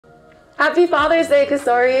Happy Father's Day,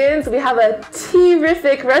 Cosorians! We have a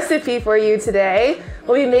terrific recipe for you today.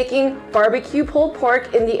 We'll be making barbecue pulled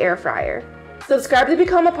pork in the air fryer. Subscribe to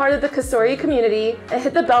become a part of the Cosori community and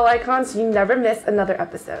hit the bell icon so you never miss another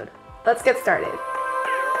episode. Let's get started.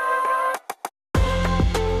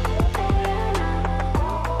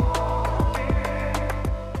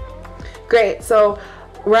 Great, so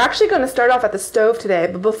we're actually going to start off at the stove today,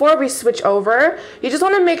 but before we switch over, you just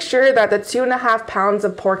want to make sure that the 2.5 pounds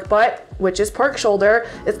of pork butt, which is pork shoulder,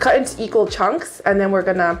 is cut into equal chunks, and then we're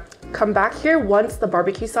going to come back here once the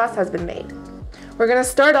barbecue sauce has been made. We're going to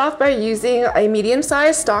start off by using a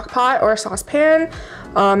medium-sized stock pot or saucepan,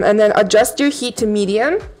 and then adjust your heat to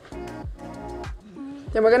medium.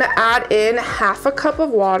 Then we're going to add in 1/2 cup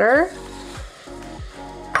of water.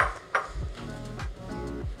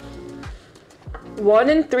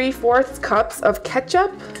 1 3/4 cups of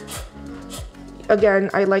ketchup.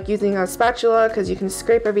 Again, I like using a spatula because you can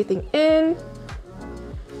scrape everything in.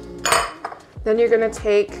 Then you're going to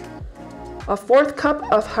take a 1/4 cup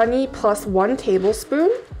of honey plus 1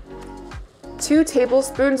 tablespoon, 2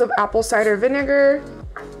 tablespoons of apple cider vinegar,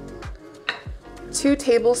 2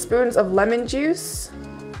 tablespoons of lemon juice,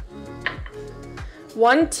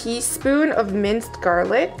 1 teaspoon of minced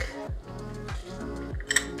garlic,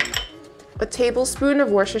 a tablespoon of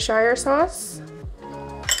Worcestershire sauce,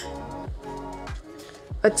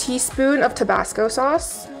 a teaspoon of Tabasco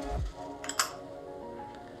sauce.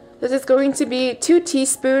 This is going to be 2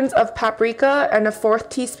 teaspoons of paprika and a 1/4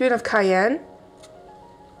 teaspoon of cayenne,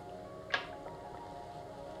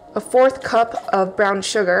 a 1/4 cup of brown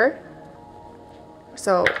sugar.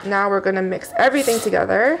 So now we're going to mix everything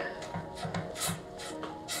together.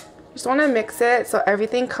 Just want to mix it so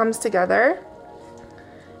everything comes together.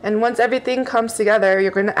 And once everything comes together, you're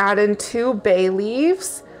going to add in 2 bay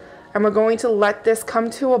leaves, and we're going to let this come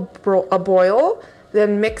to a boil,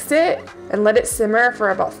 then mix it and let it simmer for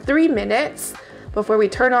about 3 minutes before we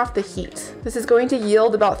turn off the heat. This is going to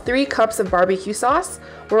yield about 3 cups of barbecue sauce.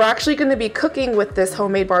 We're actually going to be cooking with this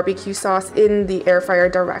homemade barbecue sauce in the air fryer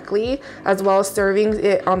directly, as well as serving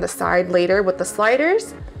it on the side later with the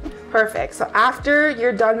sliders. Perfect. So after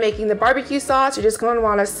you're done making the barbecue sauce, you're just going to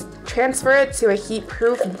want to transfer it to a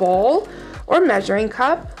heat-proof bowl or measuring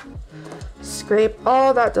cup. Scrape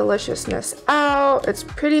all that deliciousness out. It's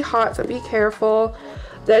pretty hot, so be careful.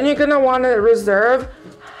 Then you're going to want to reserve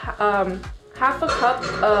 1/2 cup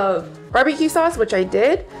of barbecue sauce, which I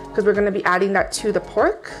did, because we're going to be adding that to the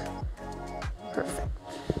pork. Perfect.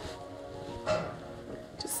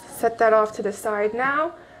 Just set that off to the side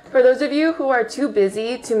now. For those of you who are too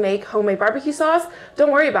busy to make homemade barbecue sauce,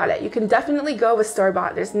 don't worry about it. You can definitely go with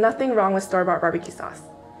store-bought. There's nothing wrong with store-bought barbecue sauce.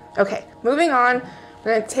 Okay, moving on.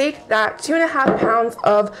 We're going to take that 2.5 pounds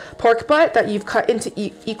of pork butt that you've cut into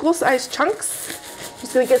equal sized chunks.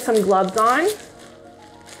 Just going to get some gloves on.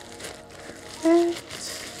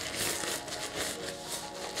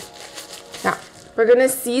 Now, we're going to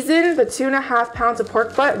season the 2.5 pounds of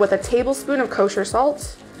pork butt with a tablespoon of kosher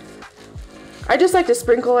salt. I just like to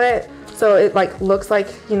sprinkle it so it looks like,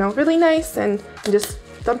 you know, really nice, and just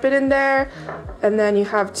dump it in there. And then you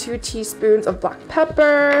have 2 teaspoons of black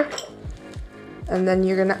pepper. And then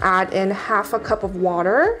you're gonna add in 1/2 cup of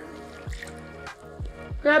water.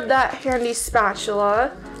 Grab that handy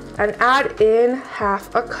spatula and add in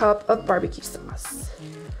 1/2 cup of barbecue sauce.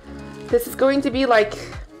 This is going to be like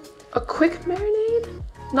a quick marinade.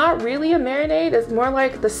 Not really a marinade, it's more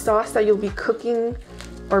like the sauce that you'll be cooking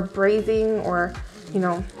or braising, or, you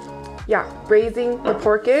know, yeah, braising the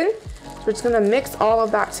pork in. So we're just gonna mix all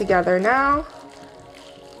of that together now.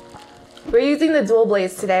 We're using the dual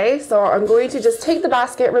blaze today, so I'm going to just take the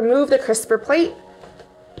basket, remove the crisper plate,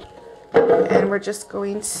 and we're just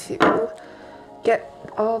going to get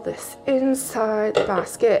all this inside the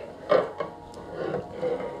basket.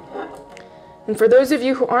 And for those of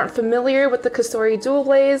you who aren't familiar with the Cosori dual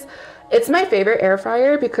blaze, it's my favorite air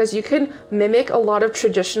fryer because you can mimic a lot of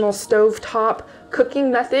traditional stovetop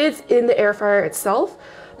cooking methods in the air fryer itself,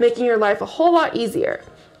 making your life a whole lot easier.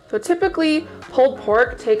 So typically, pulled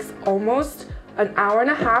pork takes almost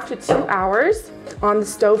 1.5 to 2 hours on the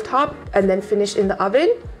stovetop and then finished in the oven.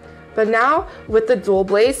 But now with the dual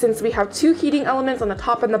blaze, since we have 2 heating elements on the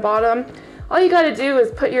top and the bottom, all you gotta do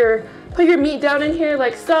is put your meat down in here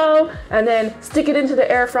like so, and then stick it into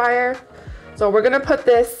the air fryer. So we're gonna put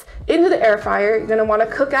this into the air fryer. You're gonna wanna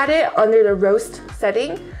cook at it under the roast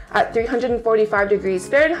setting at 345 degrees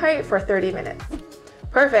Fahrenheit for 30 minutes.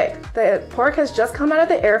 Perfect. The pork has just come out of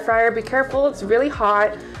the air fryer. Be careful, it's really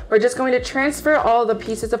hot. We're just going to transfer all the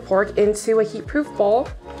pieces of pork into a heat-proof bowl,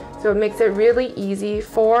 so it makes it really easy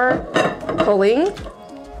for pulling.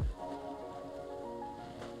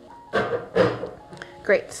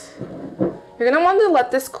 Great. You're gonna want to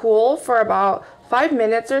let this cool for about 5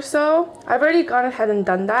 minutes or so. I've already gone ahead and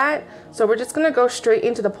done that, so we're just gonna go straight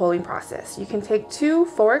into the pulling process. You can take 2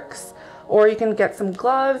 forks, or you can get some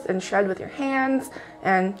gloves and shred with your hands,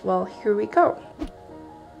 and well, here we go.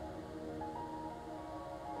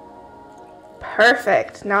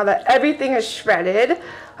 Perfect. Now that everything is shredded,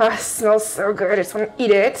 it smells so good, I just want to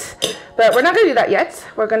eat it. But we're not going to do that yet.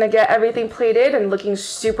 We're going to get everything plated and looking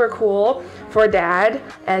super cool for Dad,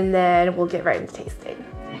 and then we'll get right into tasting.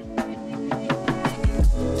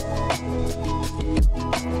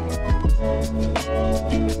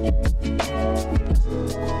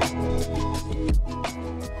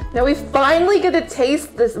 Now we finally get to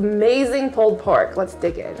taste this amazing pulled pork. Let's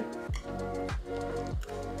dig in.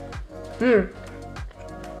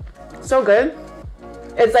 So good.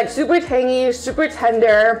 It's like super tangy, super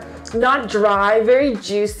tender, not dry, very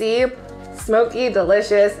juicy, smoky,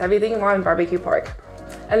 delicious, everything you want in barbecue pork.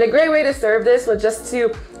 And a great way to serve this was just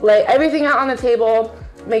to lay everything out on the table,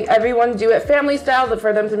 make everyone do it family style,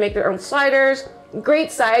 for them to make their own sliders.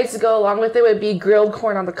 Great sides to go along with it would be grilled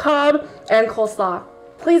corn on the cob and coleslaw.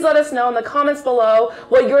 Please let us know in the comments below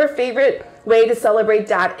what your favorite way to celebrate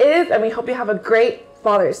Dad is, and we hope you have a great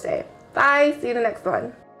Father's Day. Bye, see you in the next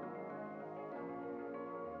one.